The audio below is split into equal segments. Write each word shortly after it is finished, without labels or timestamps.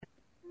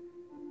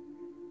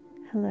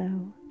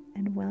Hello,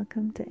 and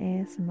welcome to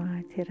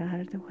ASMR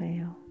Tirar de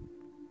Huevo.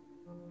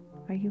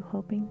 Are you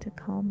hoping to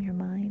calm your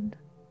mind,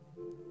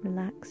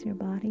 relax your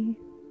body,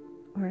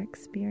 or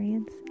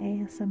experience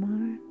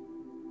ASMR?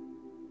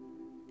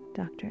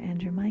 Dr.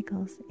 Andrew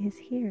Michaels is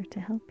here to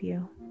help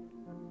you.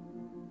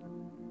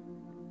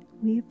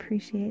 We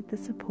appreciate the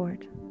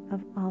support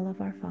of all of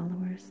our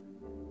followers.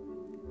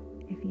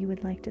 If you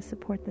would like to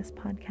support this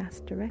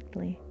podcast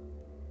directly,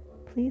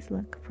 please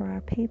look for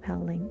our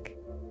PayPal link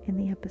in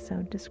the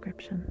episode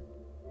description.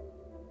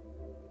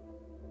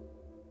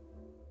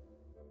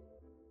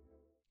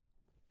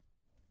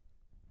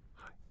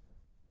 Hi.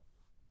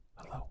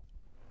 Hello.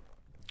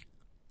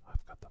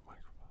 I've got the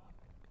microphone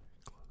very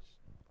close.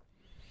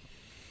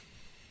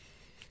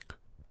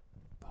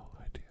 The whole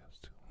idea is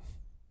to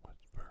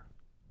whisper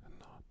and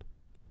not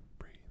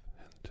breathe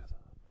into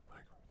the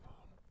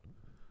microphone.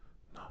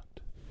 Not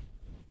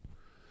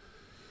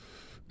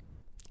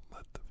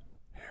let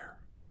the hair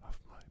of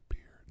my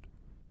beard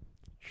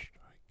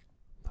strike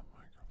the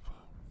microphone.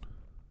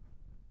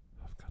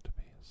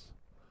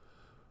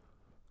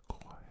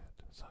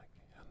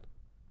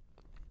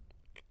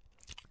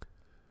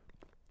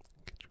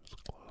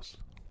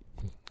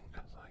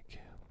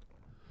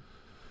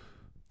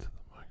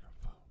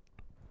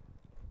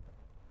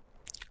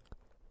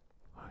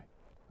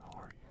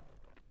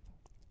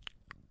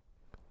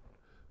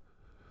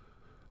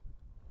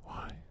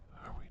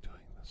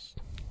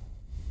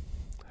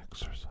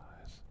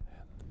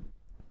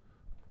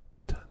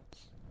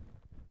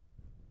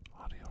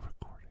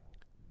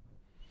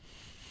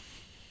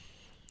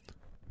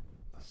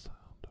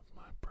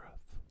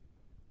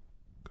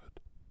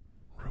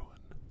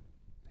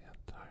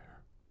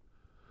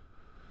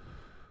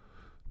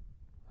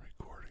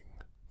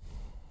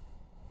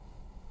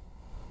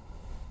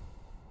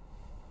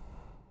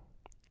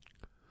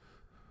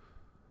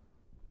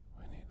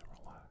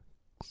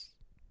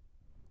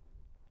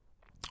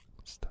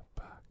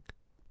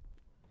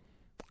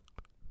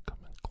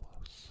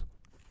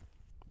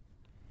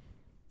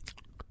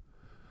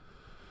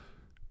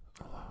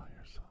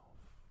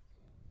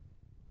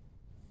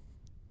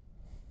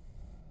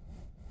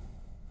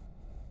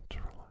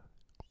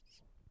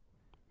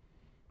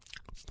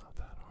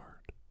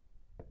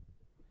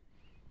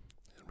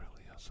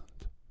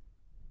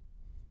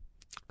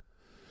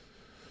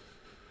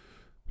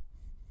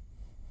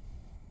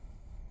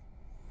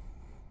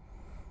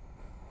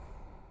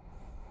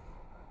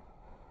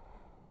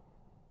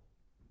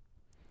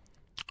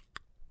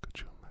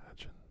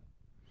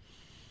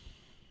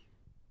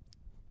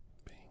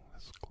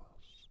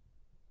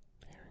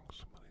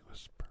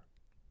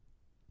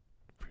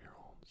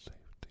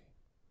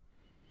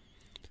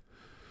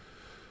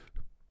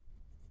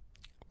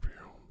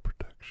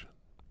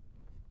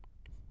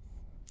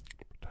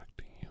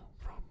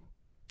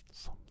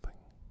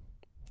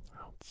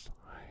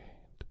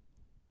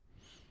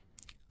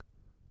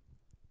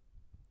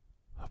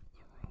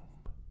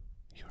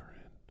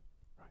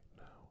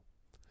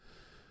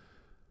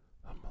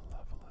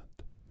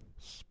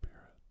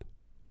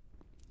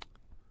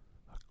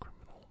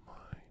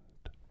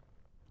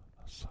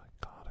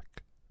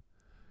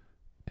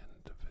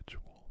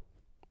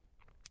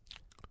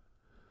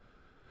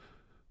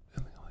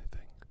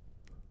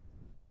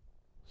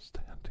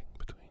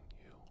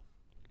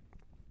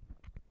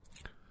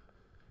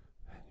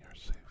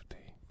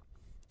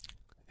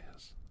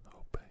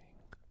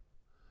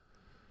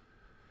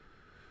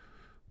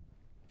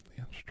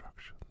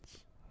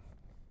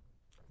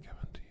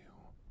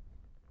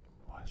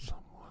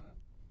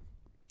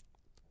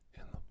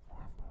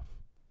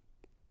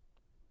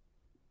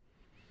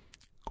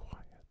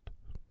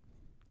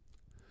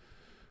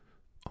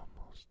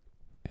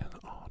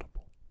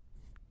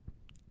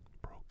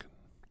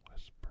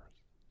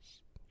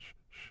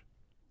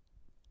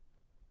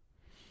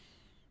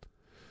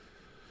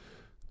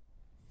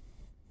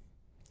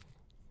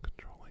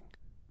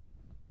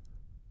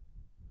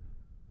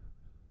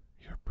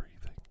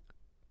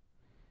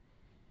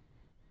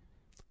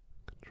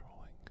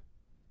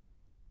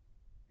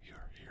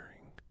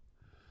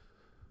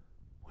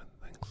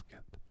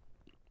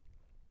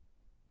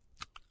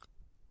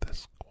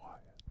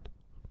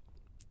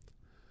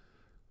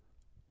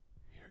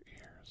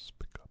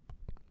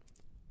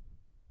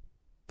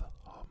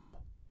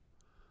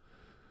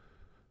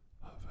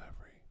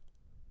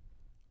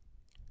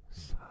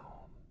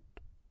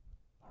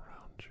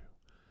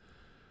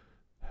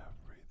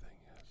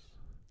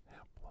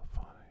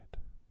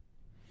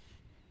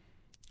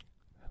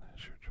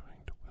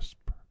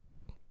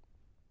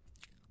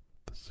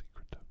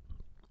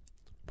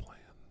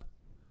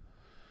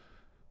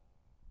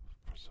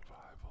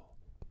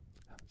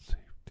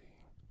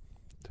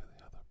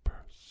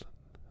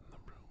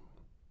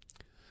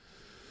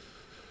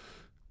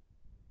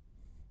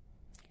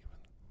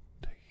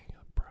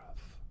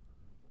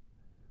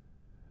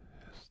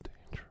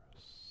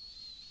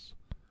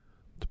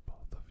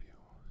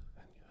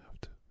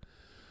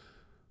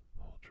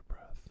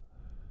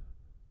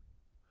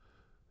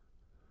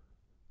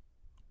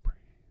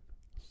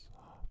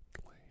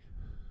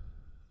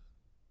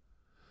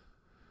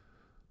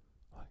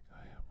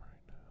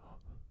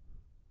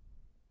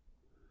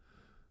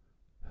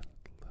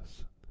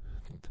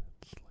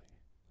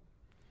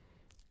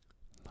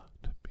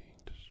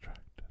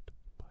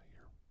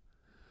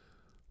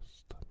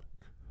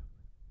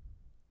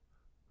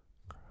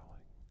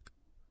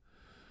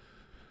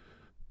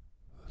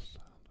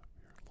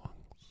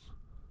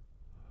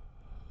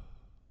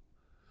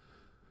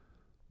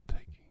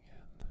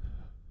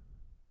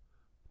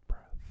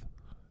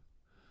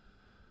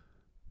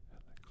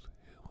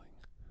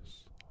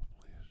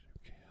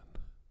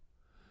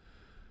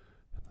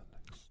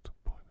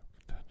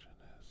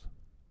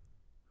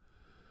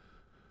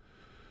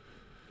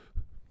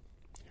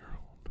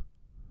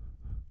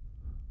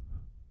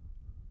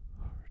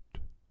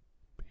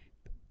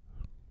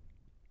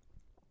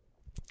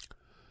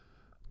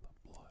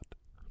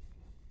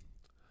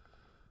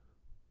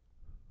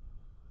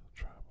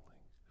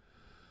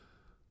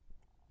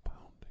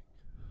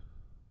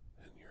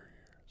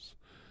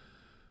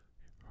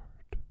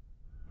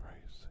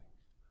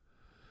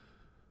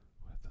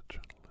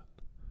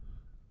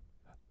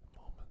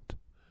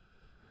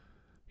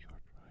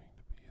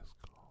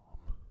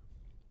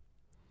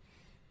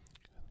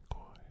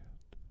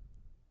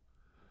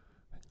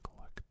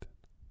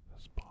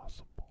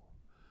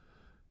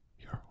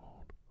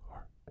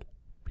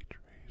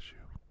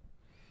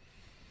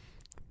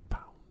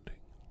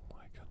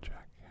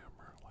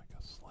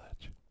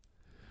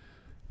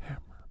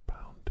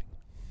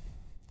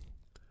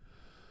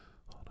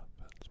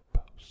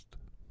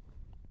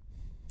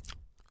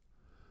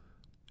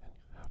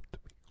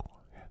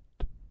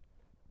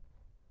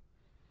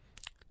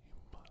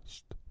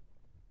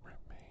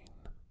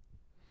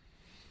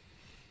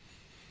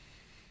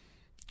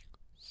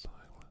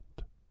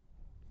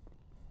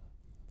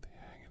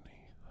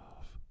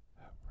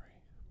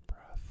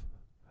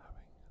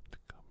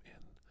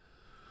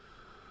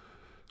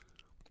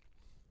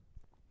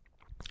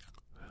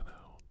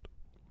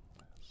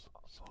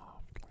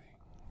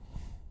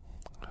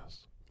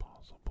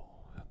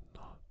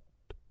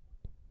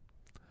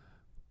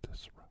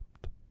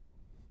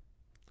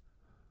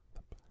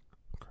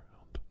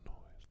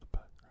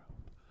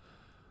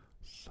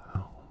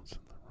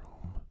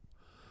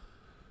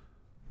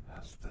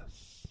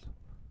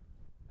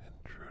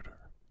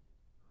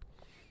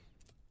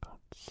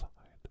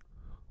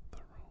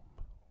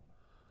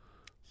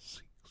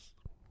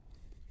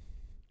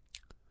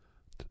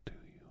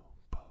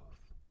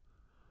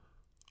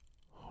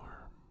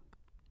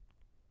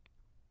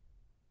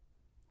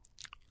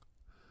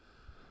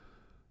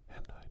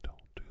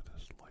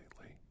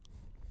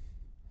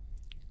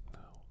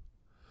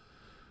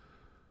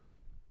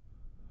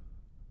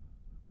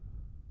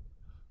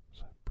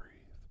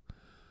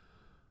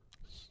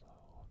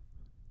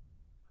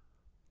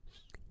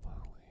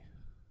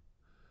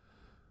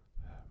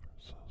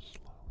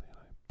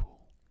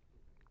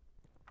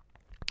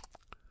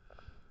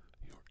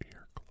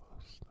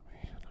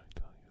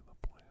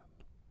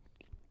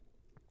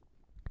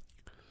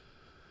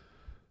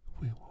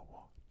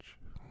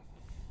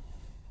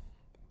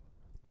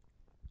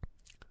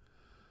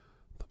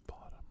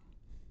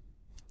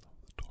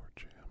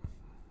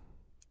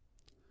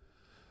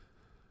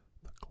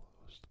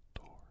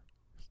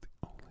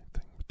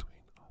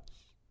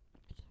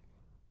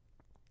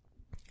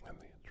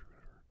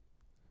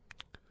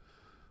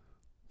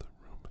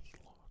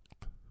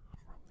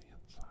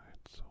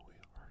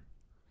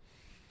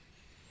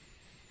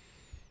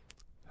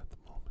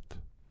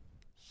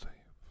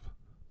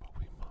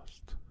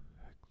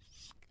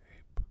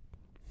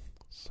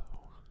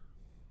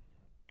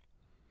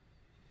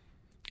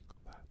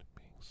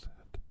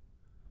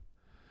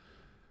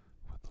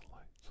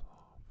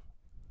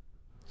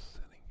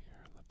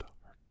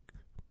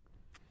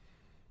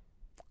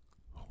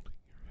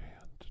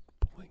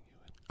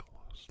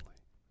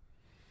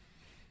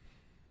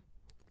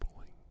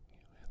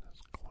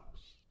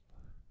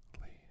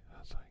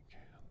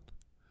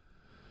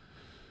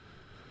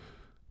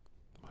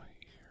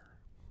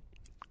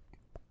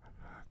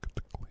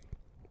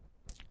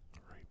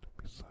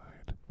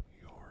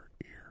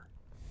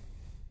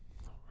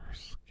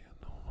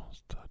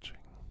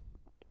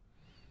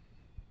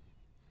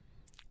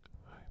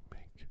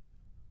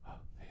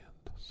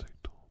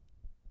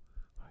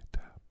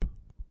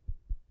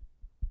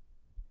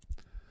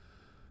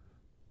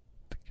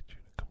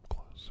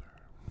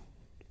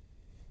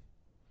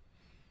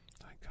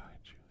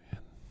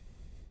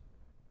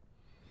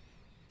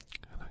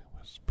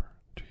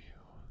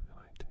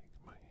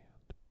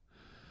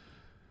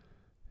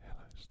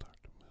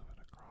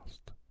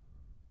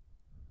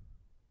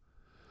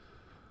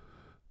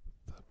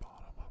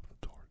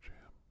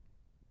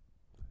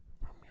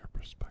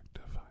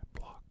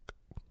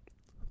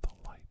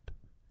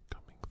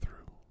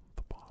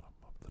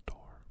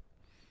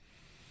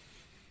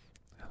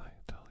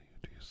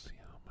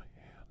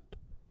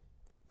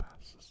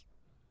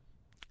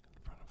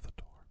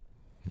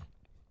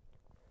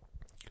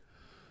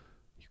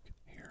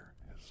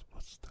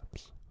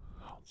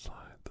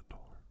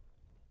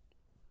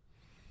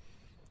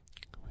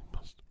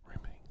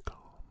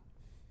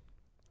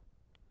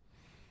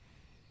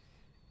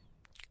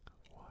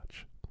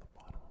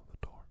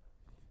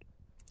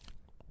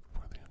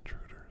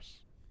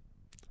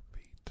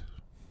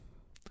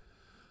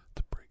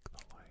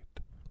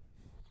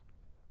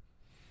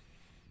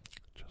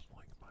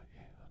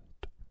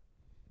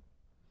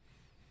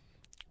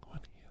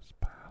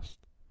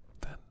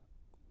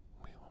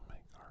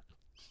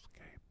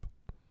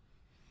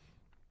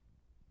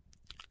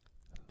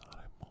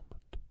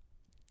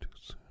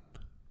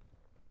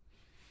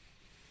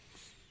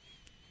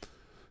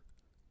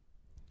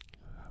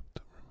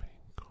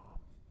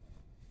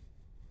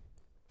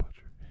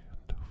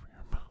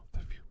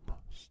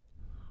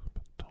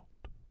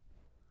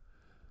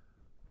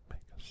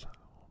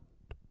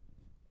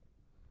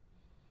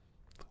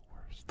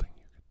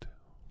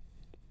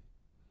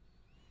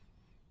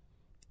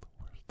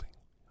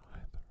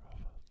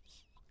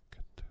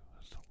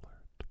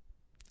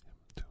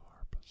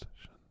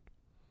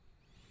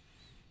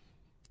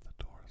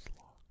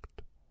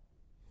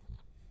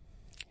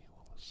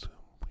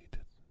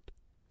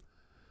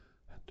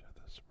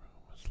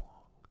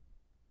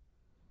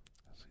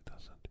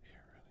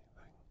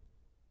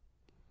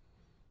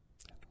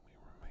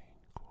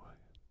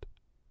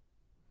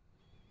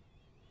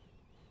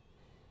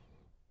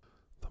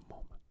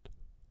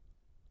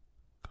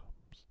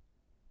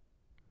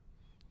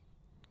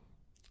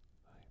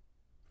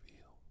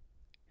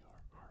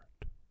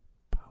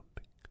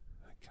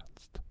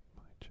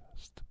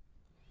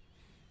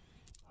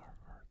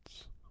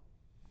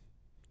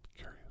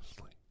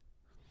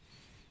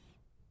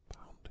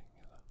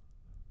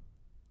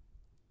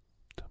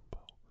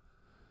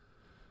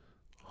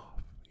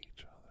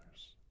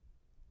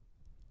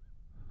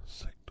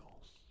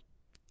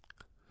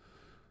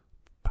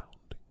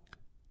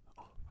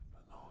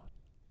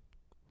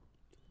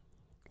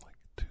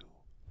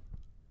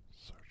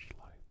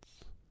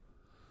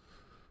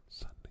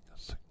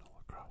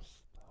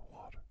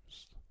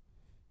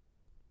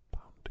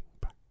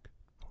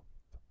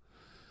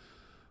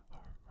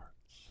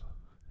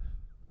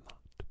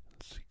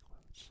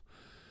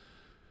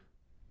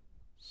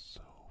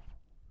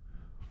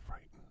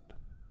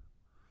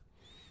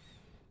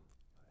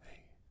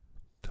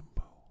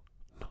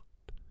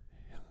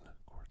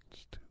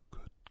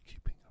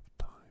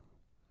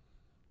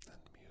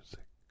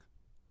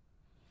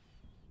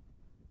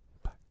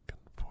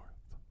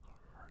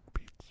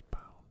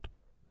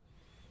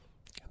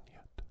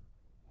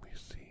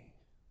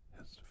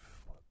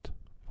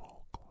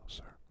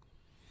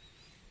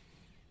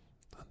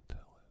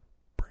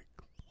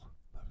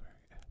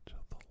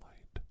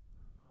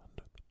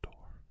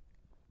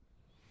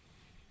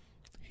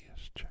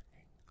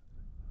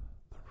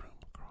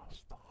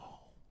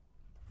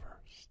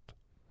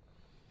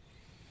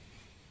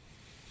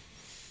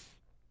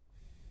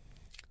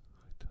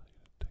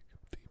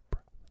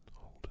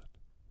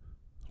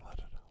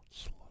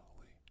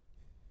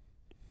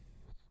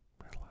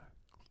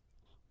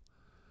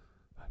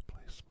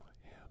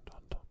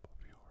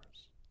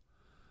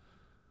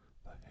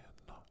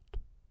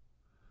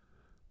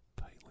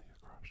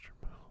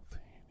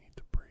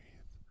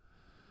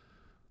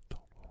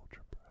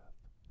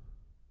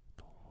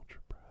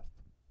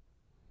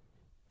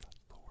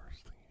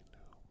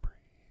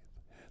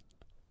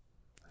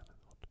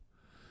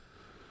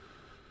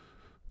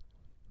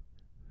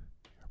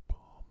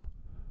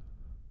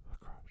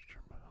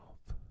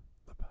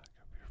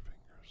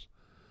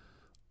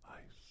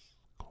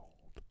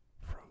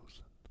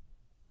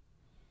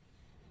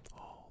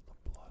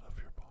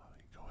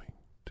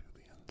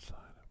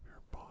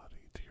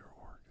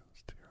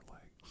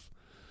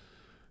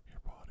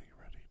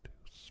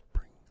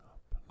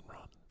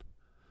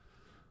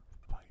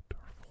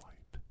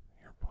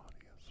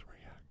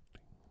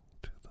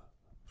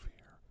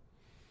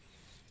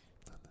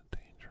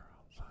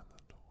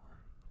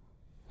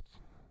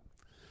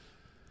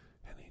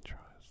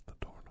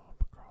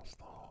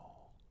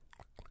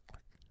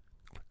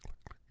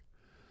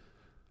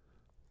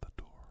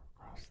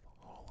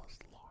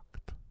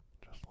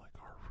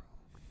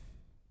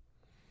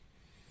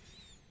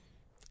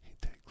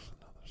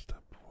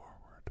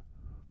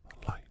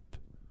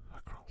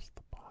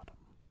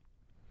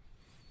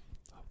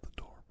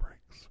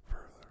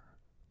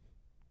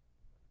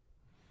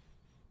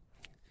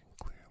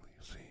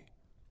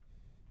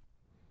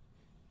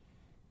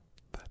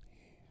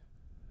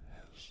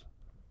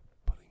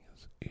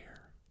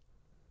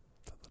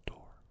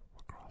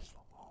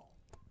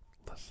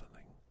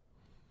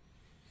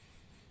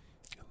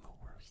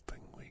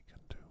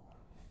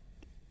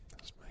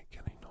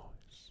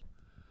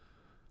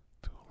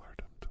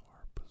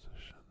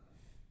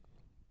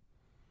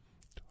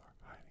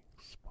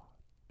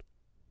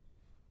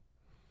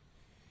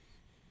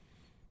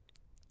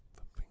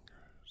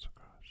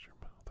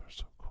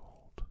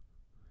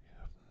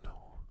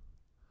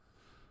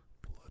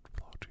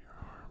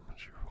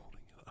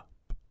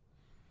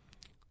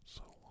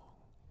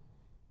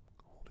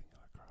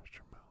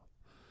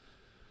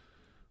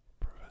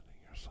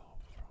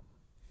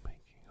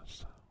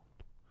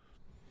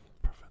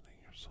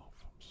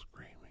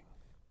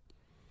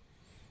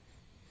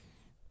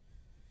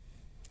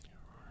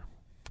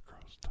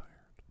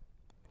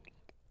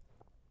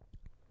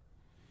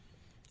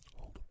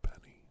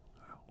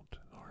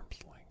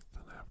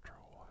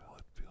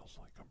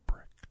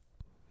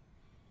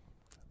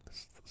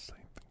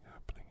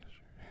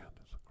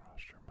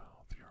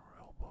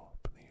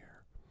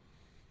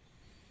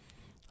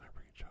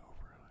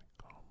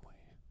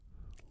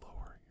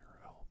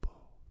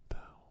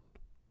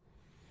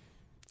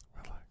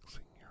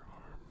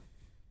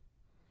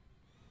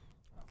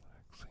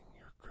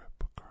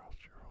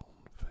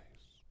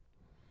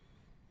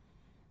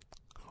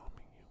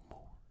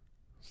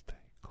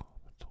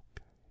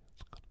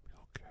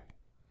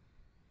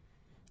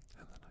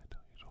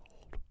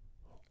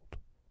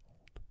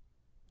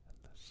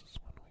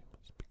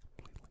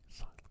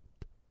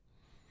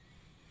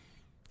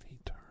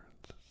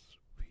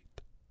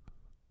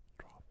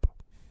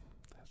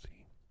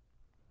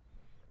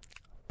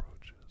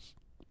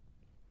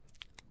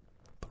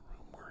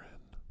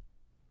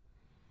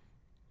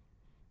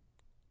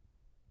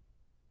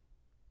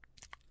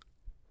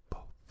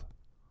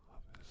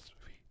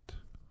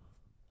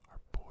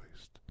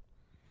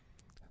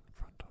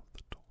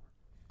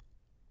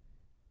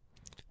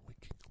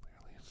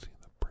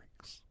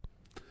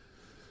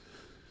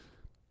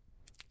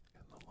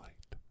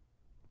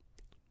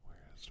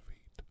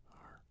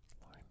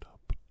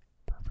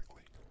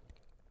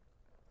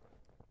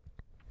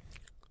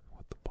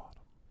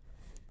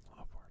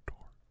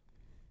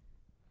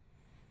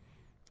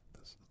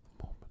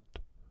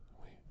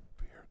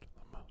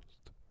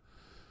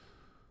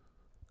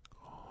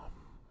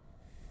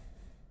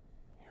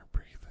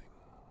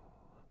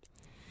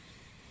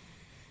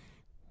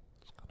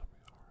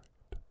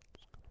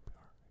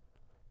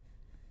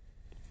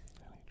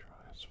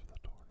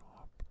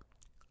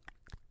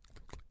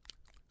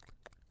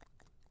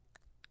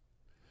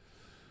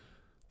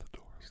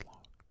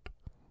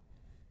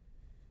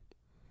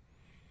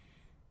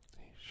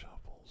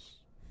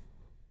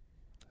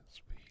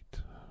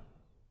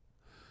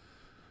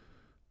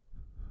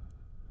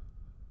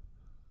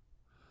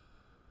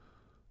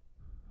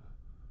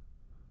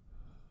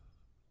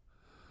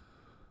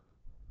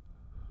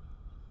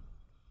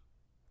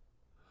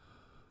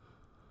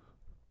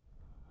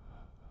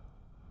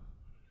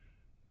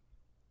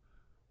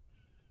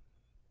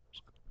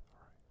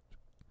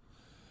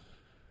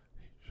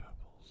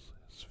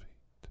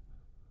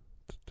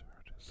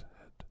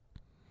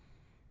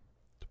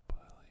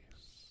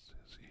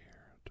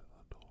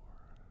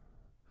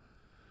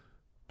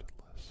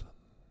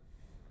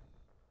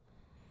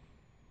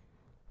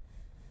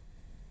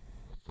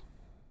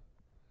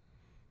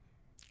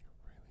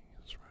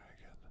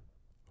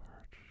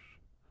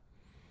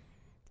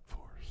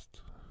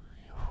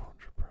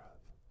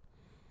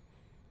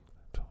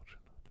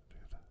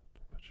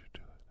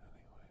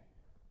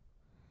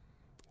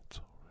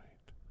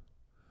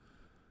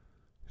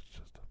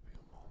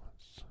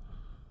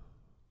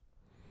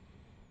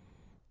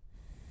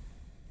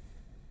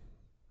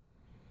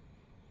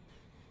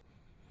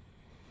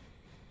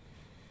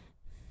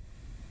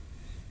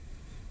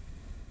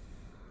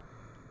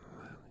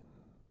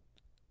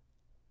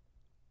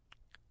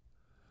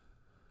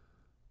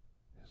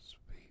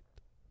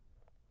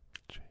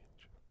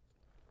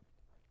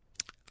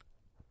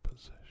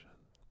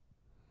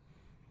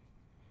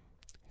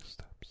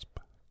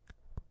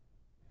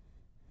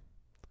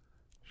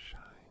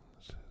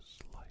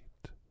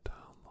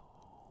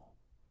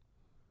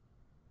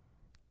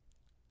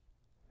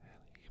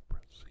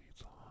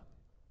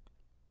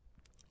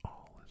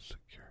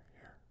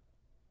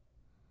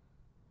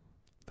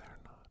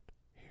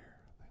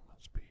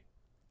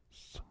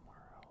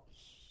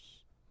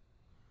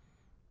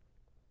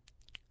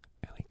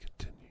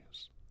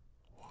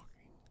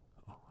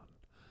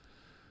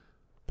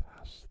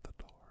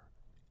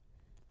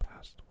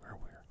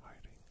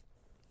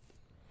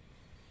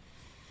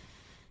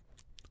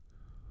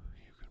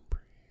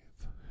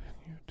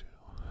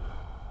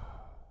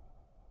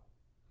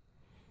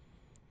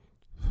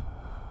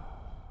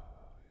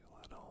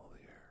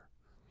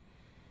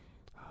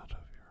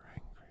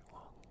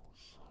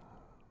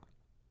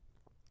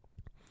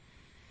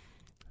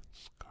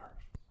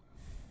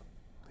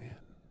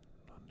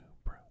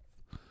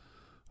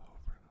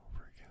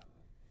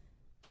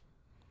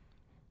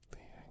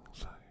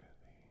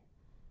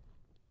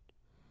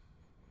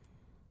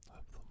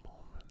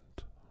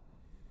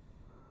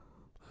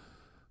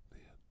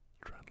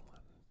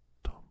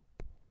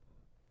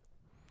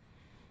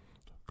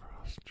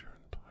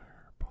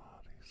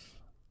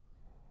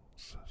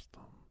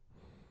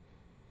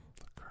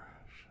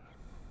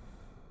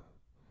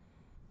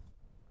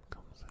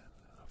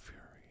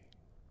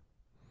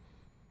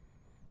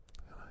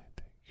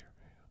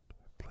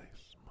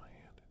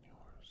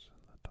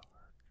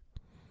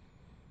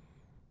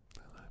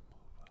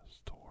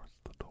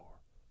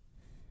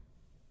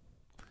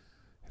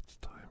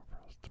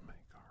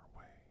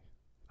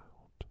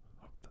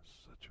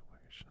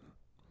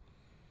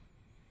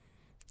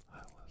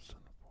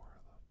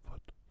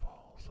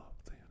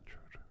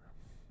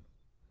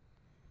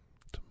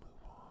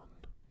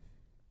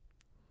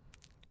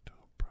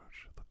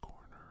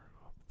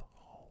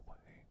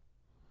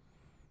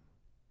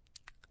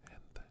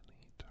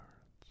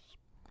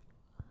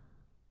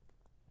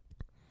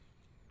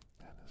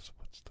 his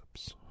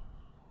footsteps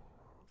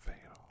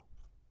fade off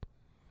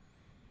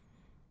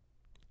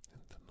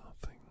into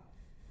nothing.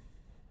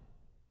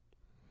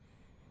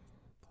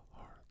 The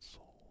hard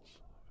soles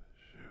of his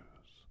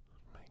shoes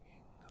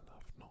making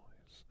enough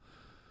noise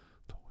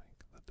to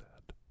wake the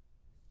dead,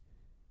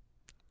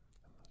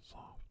 and the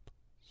soft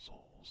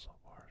soles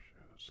of our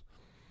shoes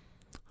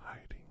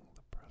hiding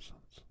the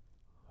presence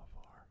of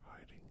our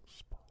hiding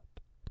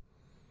spot,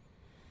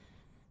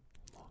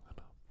 long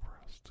enough for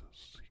us to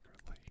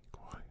secretly,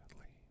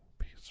 quietly,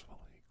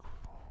 peacefully,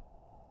 closely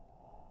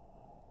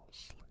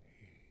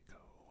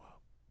go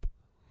up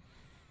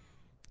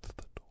to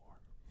the door.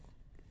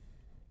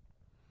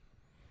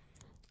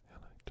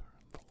 And I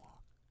turn the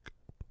lock,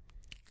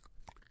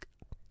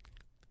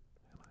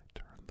 and I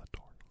turn the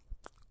doorknob,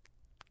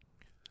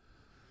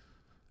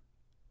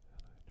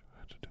 and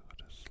I try to do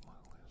it as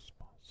slowly as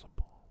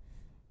possible,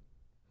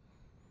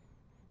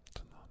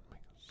 to not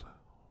make a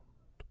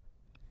sound.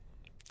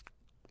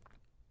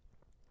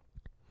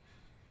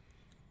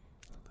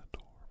 And the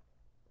door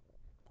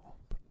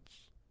opens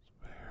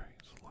very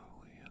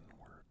slowly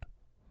inward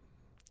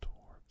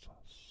towards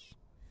us.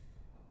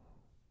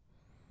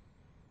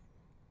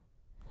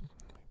 And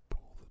we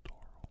pull the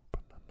door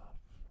open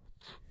enough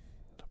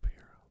to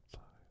peer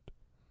outside.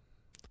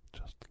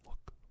 Just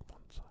look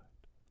one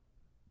side,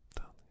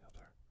 down the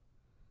other,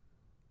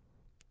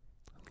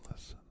 and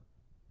listen.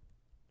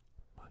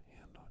 My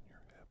hand on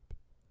your hip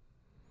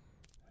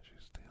as you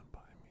stand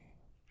by me.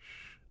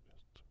 Shh,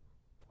 just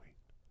wait.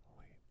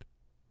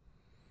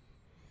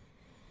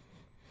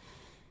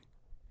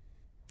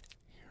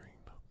 Hearing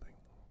nothing,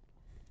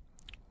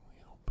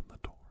 we open the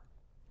door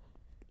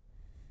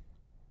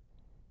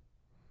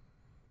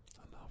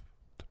enough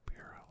to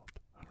peer out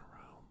and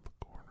around the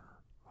corner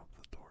of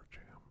the door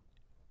jamb.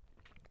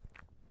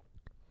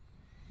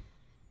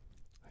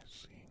 I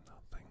see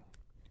nothing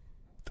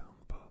down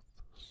both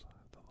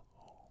sides of the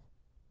hall.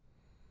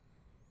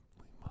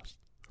 We must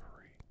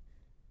hurry.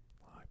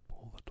 I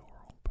pull the door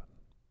open.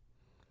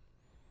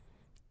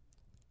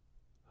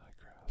 I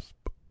grasp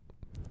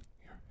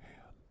your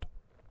hand,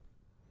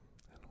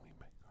 and we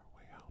make our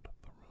way out of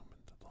the room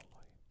into the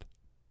light.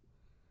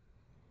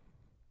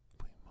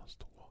 We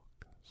must walk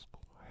as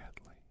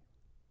quietly,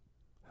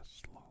 as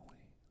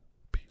slowly,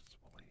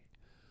 peacefully,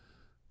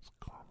 as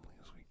calmly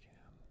as we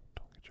can.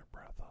 Don't get your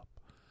breath up.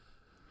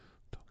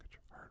 Don't get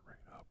your heart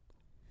rate up.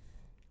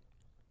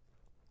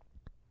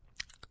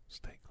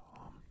 Stay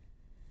calm.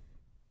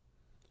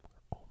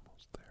 We're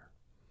almost there.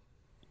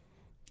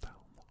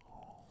 Down the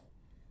hall.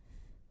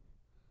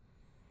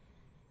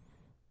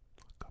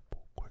 A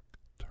couple quick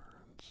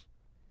turns,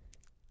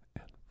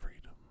 and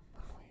freedom.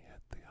 When we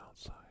hit the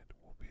outside,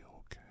 we'll be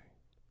okay.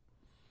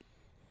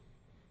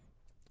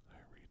 I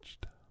reach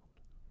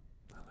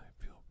down, and I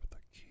feel for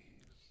the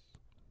keys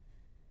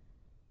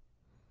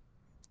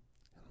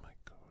in my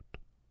coat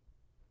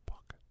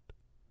pocket.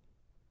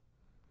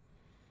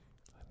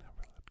 I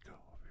never let go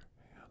of your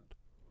hand.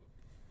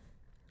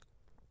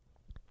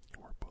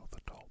 We're both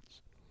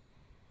adults,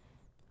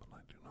 but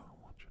I do not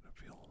want you to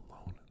feel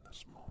alone in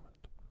this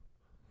moment.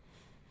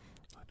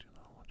 I do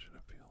not want you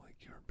to feel like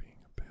you're being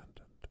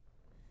abandoned.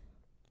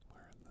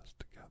 We're in this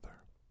together.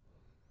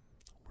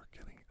 We're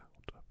getting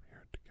out of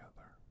here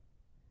together.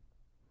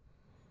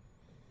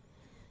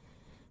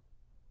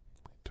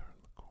 We turn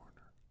the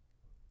corner,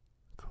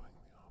 going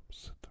the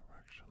opposite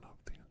direction of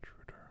the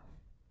intruder.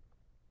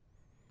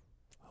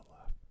 A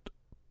left,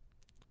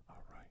 a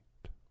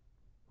right,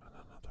 and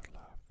another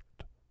left,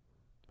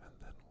 and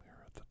then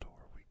we're at the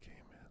door we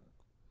came in.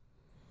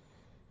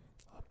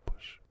 A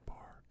push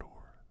bar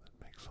door that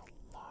makes a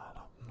lot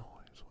of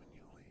noise when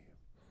you leave.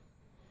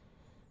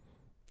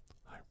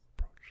 I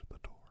approach the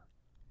door.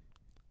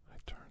 I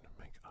turn to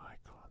make eye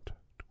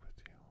contact with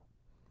you.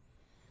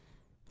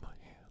 My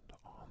hand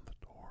on the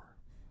door.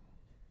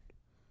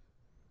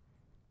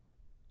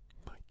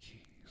 My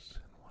keys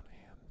in one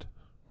hand,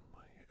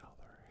 my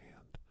other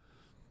hand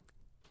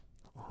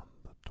on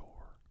the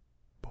door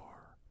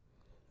bar.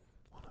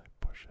 When I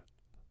push it,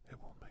 it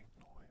will make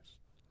noise.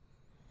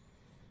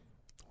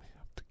 We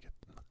have to get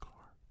in the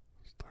car,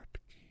 start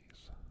the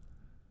keys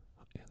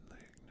in the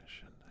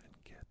ignition, and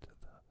get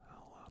the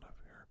hell out of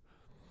here.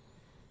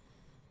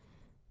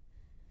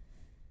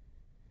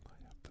 I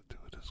have to do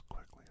it as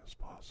quickly as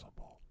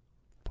possible.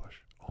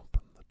 Push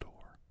open the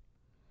door.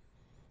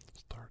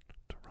 Start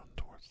to run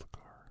towards the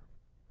car.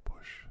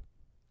 Push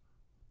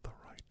the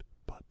right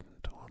button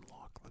to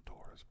unlock the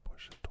doors.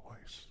 Push it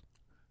twice.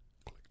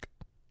 Click,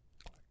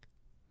 click.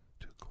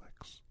 2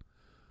 clicks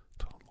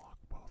to unlock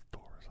both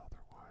doors.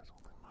 Otherwise,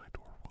 only my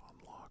door will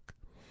unlock.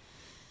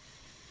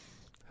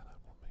 And I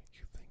will make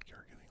you think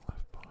you're getting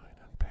left behind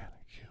and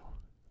panic you.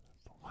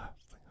 That's the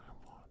last thing I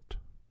want.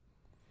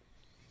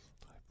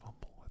 I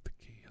fumble with the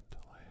key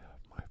until I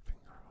have my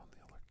finger on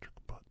the electric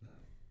button.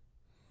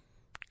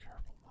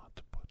 Careful not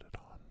to put it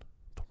on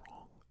the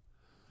wrong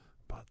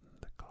button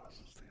that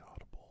causes the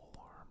audible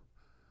alarm.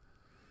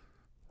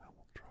 That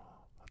will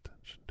draw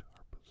attention to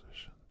our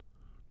position.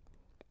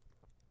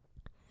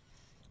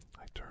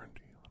 I turn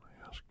to you and I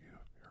ask you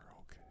if you're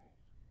okay.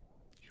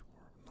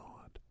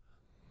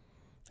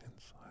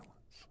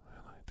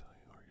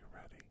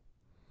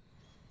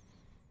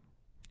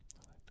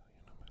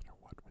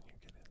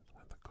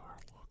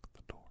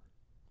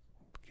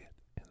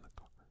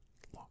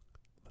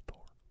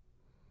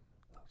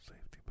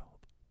 safety belt,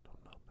 no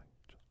nothing,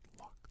 just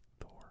lock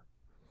the door.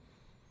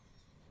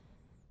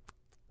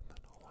 And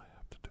then all I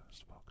have to do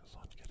is focus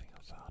on getting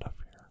us out of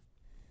here.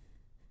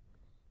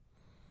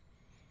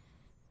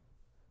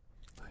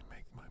 I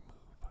make my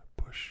move. I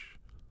push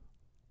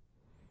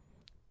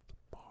the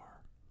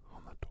bar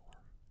on the door,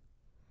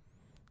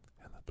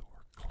 and the door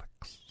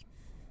clicks.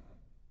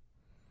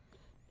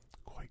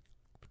 Quite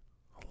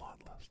a lot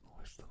less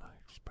noise than I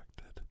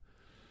expected.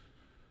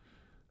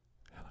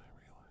 And I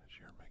realize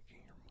you're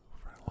making your move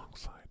right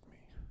alongside me.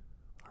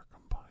 Our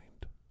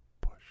combined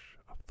push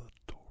of the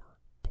door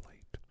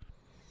plate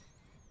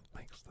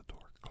makes the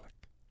door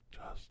click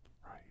just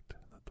right,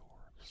 and the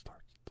door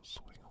starts to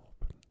swing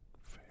open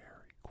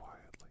very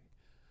quietly,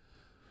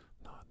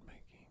 not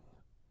making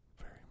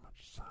very much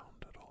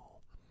sound at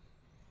all,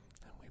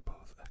 and we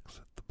both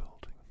exit the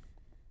building.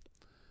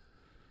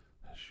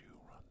 As you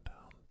run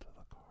down to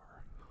the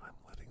car, I'm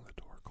letting the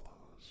door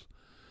close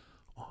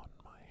on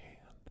my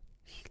hand,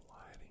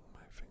 sliding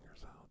my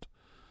fingers out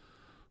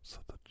so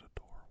that the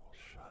door will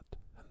shut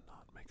and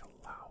not make a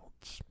loud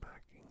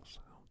smacking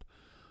sound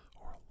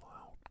or a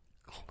loud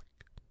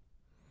click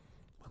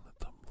when the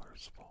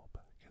tumblers fall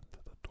back into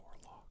the door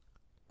lock.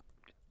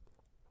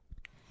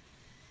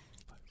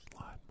 I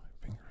slide my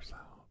fingers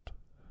out,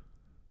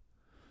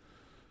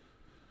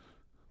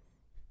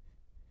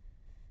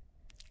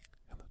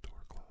 and the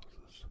door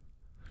closes,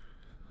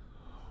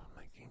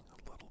 making a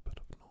little bit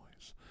of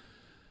noise,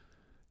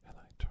 and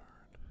I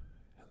turn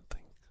and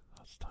think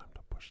it's time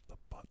to push the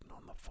button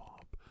on the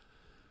fob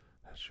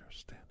as you're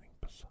standing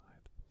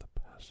beside the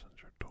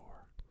passenger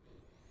door.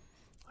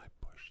 I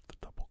push the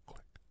double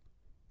click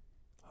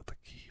of the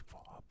key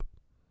fob,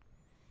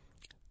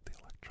 the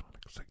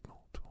electronic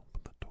signal to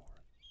open the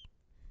doors,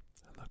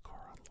 and the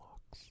car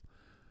unlocks.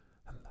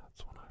 And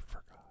that's when I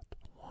forgot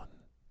one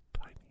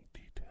tiny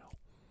detail.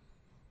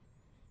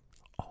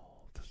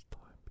 All this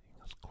time being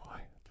as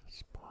quiet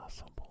as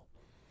possible,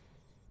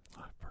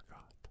 I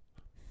forgot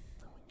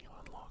that when you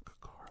unlock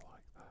a car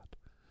like that,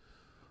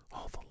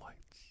 all the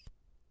lights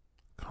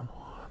come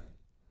on.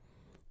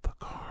 The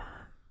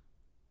car.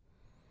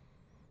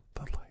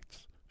 The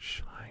lights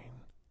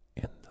shine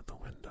into the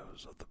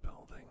windows of the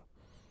building.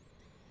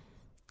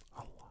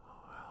 A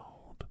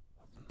loud,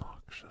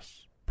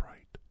 obnoxious,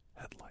 bright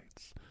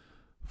headlights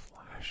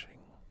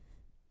flashing.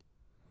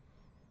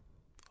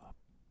 A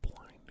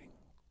blinding,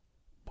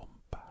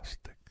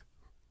 bombastic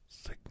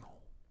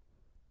signal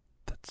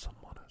that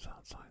someone is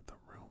outside the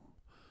room.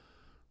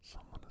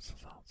 Someone is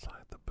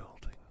outside the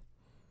building.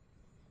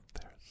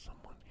 There's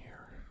someone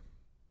here.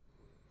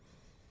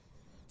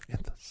 In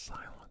the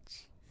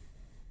silence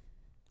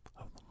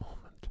of the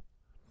moment,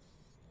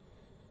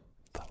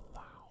 the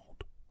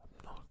loud,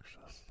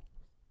 obnoxious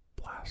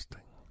blasting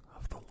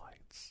of the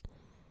lights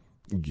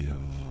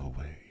give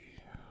away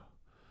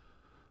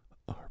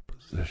our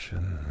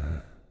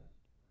position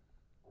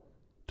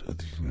to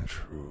the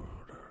intruder.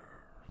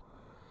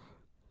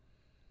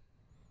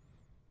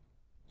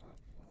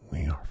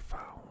 We are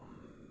found.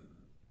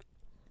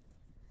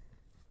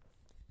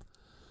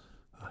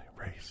 I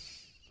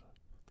race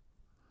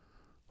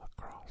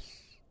across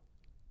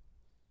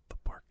the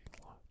parking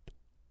lot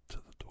to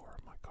the door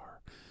of my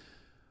car.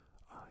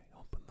 I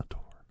open the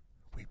door.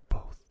 We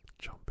both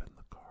jump in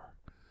the car.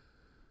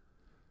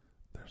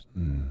 There's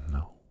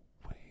no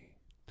way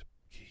to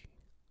be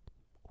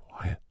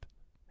quiet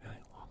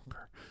any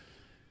longer.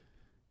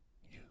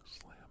 You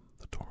slam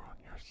the door on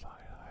your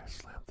side. I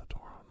slam the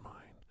door on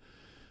mine.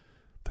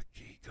 The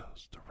key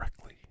goes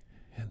directly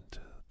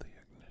into the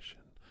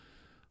ignition.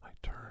 I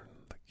turn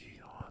the key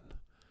on,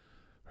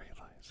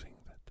 realizing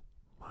that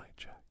my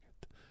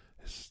jacket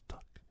is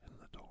stuck in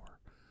the door.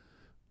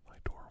 My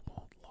door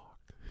won't lock.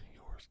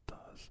 Yours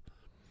does.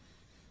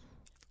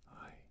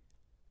 I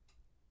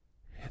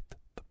hit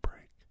the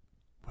brake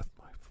with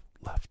my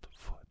left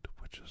foot,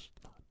 which is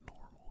not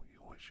normal. You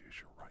always use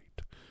your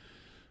right.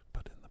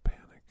 But in the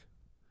panic,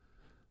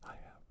 I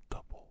have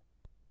double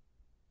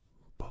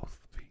both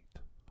feet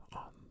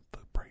on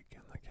the brake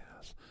and the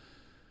gas,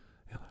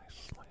 and I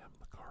slam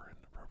the car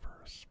into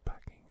reverse,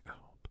 backing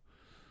out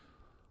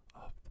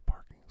of the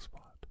parking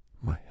spot.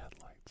 My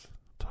headlights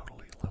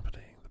totally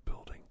illuminating the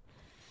building.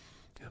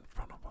 In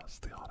front of us,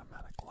 the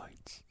automatic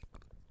lights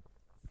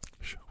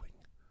showing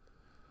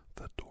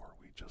the door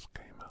we just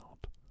came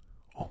out,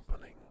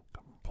 opening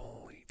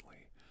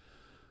completely.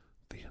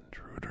 The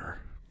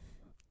intruder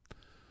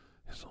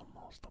is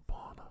almost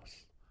upon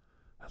us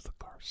as the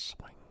car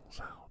swings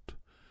out,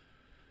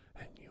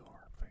 and you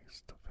are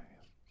face to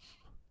face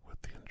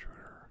with the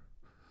intruder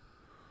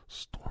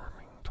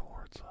storming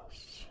towards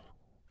us,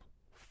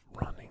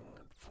 running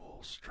at full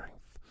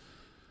strength,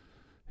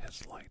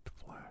 his light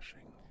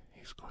flashing.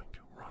 He's going to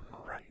run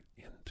right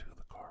into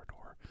the car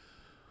door,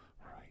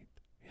 right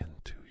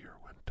into your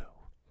window.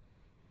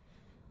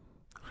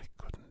 I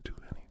couldn't do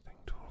anything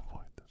to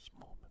avoid this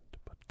moment,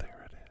 but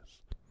there it is.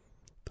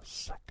 The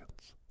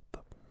seconds,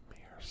 the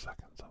mere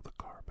seconds of the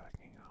car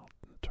backing out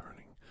and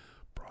turning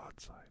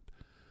broadside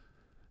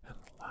and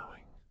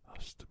allowing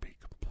us to be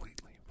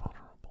completely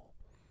vulnerable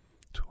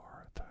to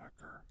our attack.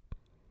 trigger.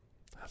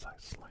 As I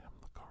slam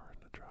the car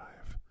into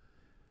drive,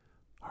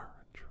 our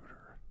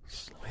intruder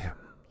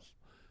slams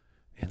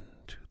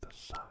into the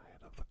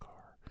side of the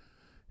car,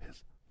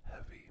 his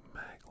heavy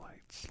mag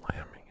light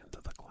slamming into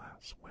the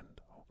glass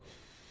window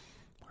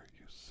where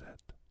you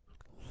sit.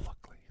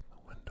 Luckily, the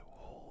window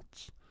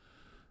holds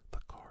the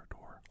car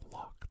door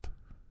locked.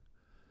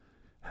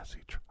 As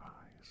he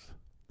tries,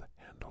 the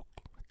handle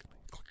clicking,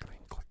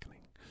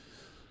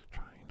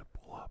 trying to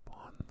pull up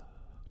on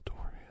the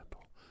door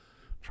handle,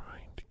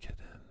 trying to get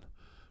in,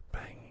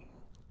 banging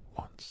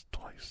once,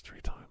 twice, 3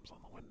 times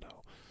on the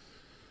window,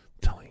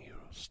 telling you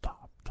to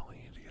stop,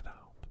 telling you to get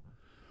out,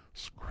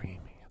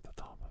 screaming at the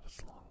top of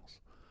his lungs.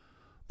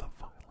 The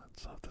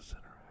violence of this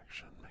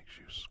interaction makes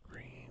you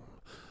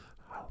scream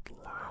out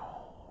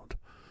loud.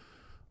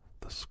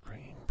 The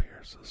scream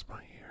pierces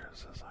my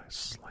ears as I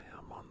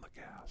slam on the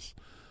gas,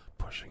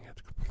 pushing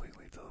it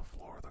completely to the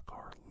floor, the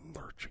car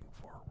lurching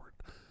forward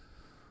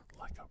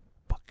like a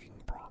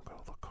bucking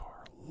bronco, the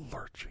car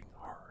lurching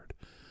hard,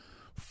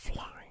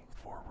 flying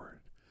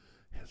forward,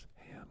 his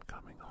hand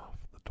coming off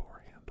the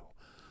door handle,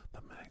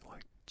 the mag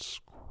light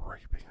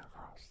scraping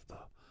across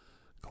the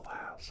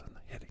glass and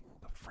hitting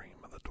the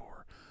frame of the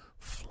door,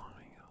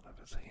 flying out of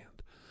his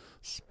hand,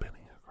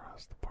 spinning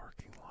across the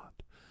parking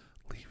lot,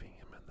 leaving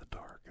him in the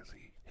dark as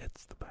he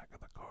hits the back of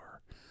the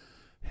car,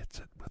 hits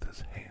it with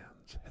his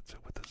hands, hits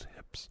it with his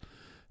hips,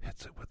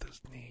 hits it with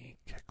his knee,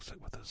 kicks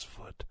it with his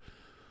foot.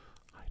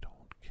 I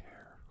don't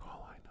care.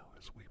 All I know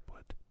is we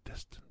put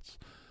distance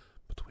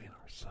between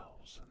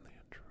ourselves and the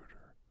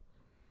intruder.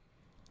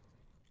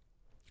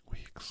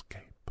 We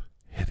escape,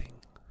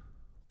 hitting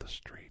the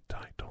street.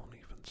 I don't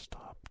even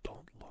stop.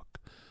 Don't look.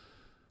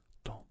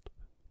 Don't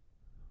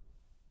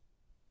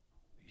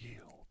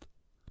yield.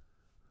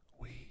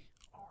 We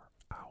are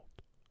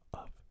out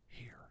of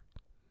here.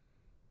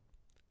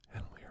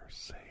 And we are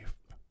safe.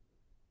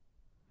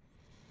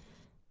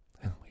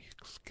 And we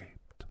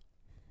escaped.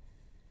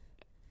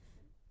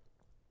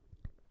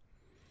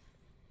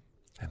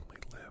 And we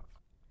live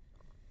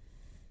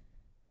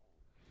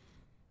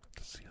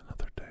to see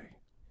another day.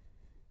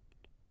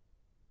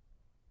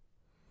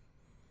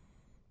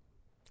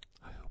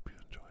 I hope you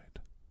enjoyed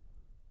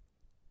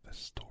this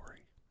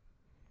story.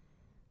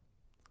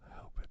 I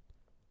hope it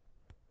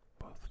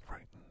both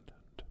frightened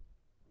and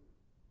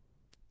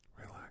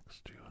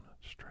relaxed you in a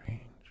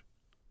strange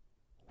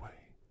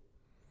way.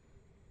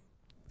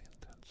 The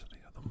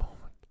intensity of the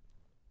moment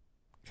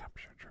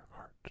captured your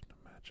heart and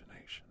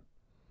imagination.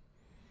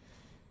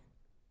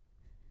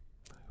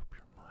 I hope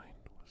your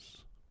mind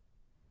was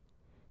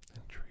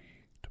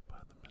intrigued by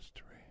the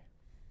mystery.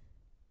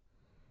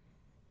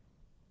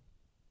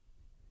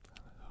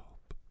 And I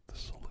hope the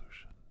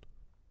solution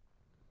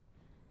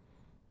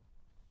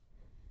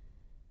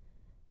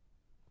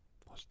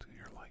was to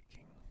your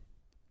liking.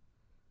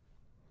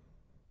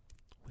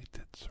 We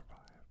did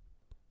survive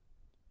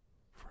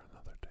for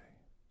another day.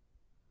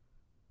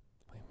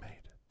 We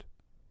made it.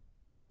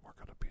 We're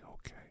going to be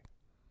okay.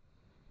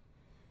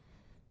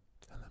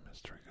 And the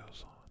mystery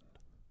goes on.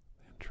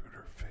 The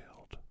intruder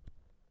failed.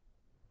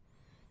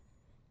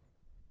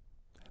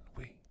 And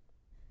we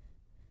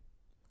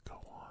go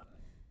on.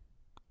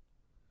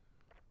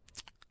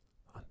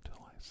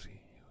 Until I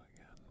see you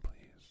again,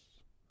 please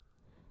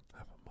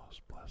have a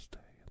most blessed day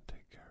and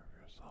take care of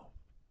yourself.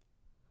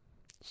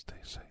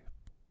 Stay safe.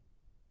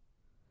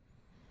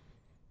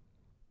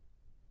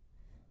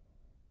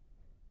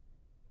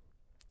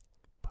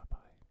 Bye-bye.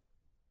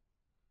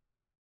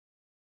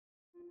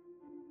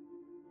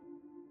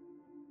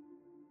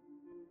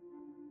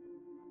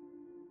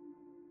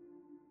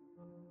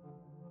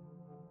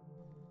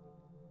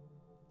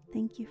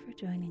 Thank you for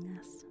joining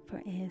us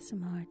for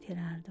ASMR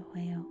Tirar de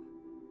Juego.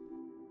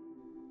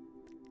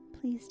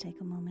 Please take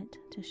a moment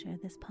to share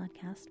this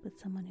podcast with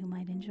someone who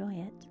might enjoy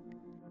it,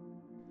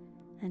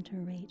 and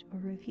to rate or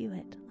review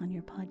it on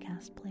your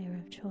podcast player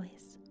of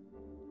choice.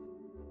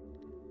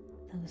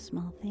 Those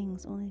small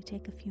things only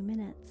take a few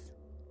minutes,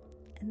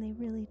 and they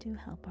really do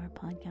help our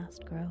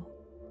podcast grow.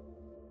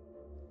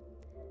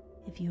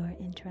 If you are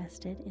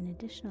interested in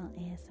additional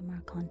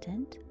ASMR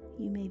content,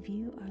 you may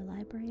view our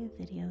library of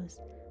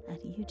videos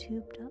at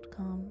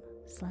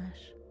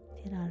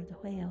youtube.com/Tirar de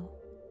Juego.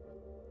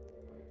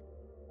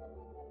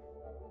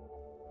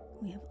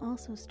 We have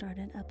also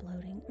started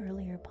uploading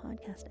earlier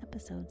podcast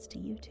episodes to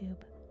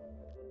YouTube.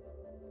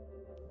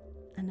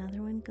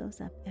 Another one goes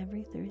up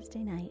every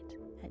Thursday night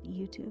at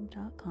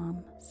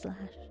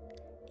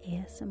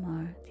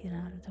youtube.com/ASMR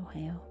Tirar de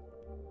Juego.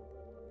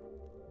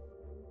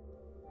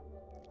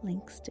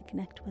 Links to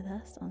connect with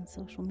us on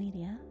social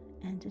media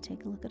and to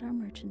take a look at our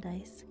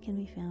merchandise can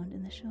be found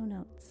in the show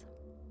notes.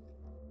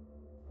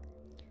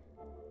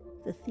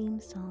 The theme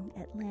song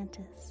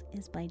Atlantis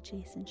is by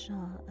Jason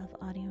Shaw of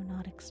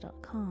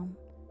Audionautics.com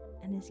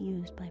and is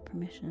used by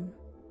permission.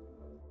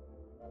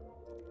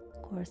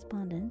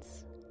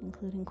 Correspondence,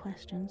 including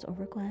questions or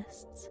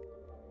requests,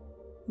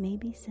 may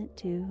be sent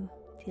to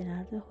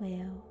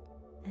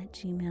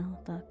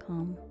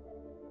tirardejuego@gmail.com.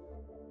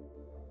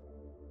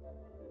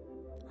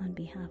 On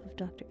behalf of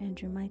Dr.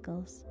 Andrew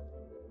Michaels,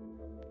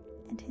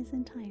 and his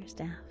entire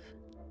staff.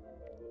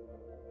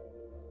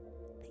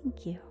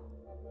 Thank you.